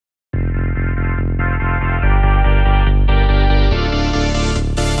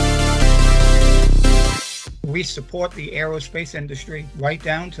We support the aerospace industry right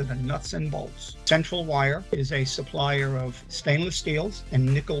down to the nuts and bolts. Central Wire is a supplier of stainless steels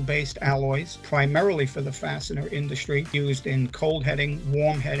and nickel-based alloys, primarily for the fastener industry, used in cold heading,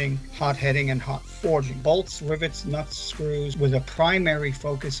 warm heading, hot heading, and hot forging. Bolts, rivets, nuts, screws, with a primary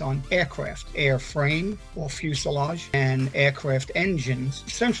focus on aircraft, airframe or fuselage, and aircraft engines.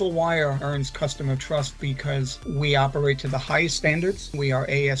 Central Wire earns customer trust because we operate to the highest standards. We are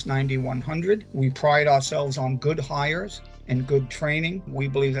AS9100. We pride ourselves on good hires and good training. We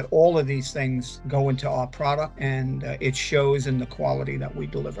believe that all of these things go into our product, and it shows in the quality that we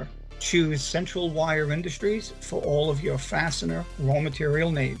deliver. Choose Central Wire Industries for all of your fastener raw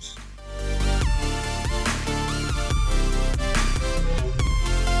material needs.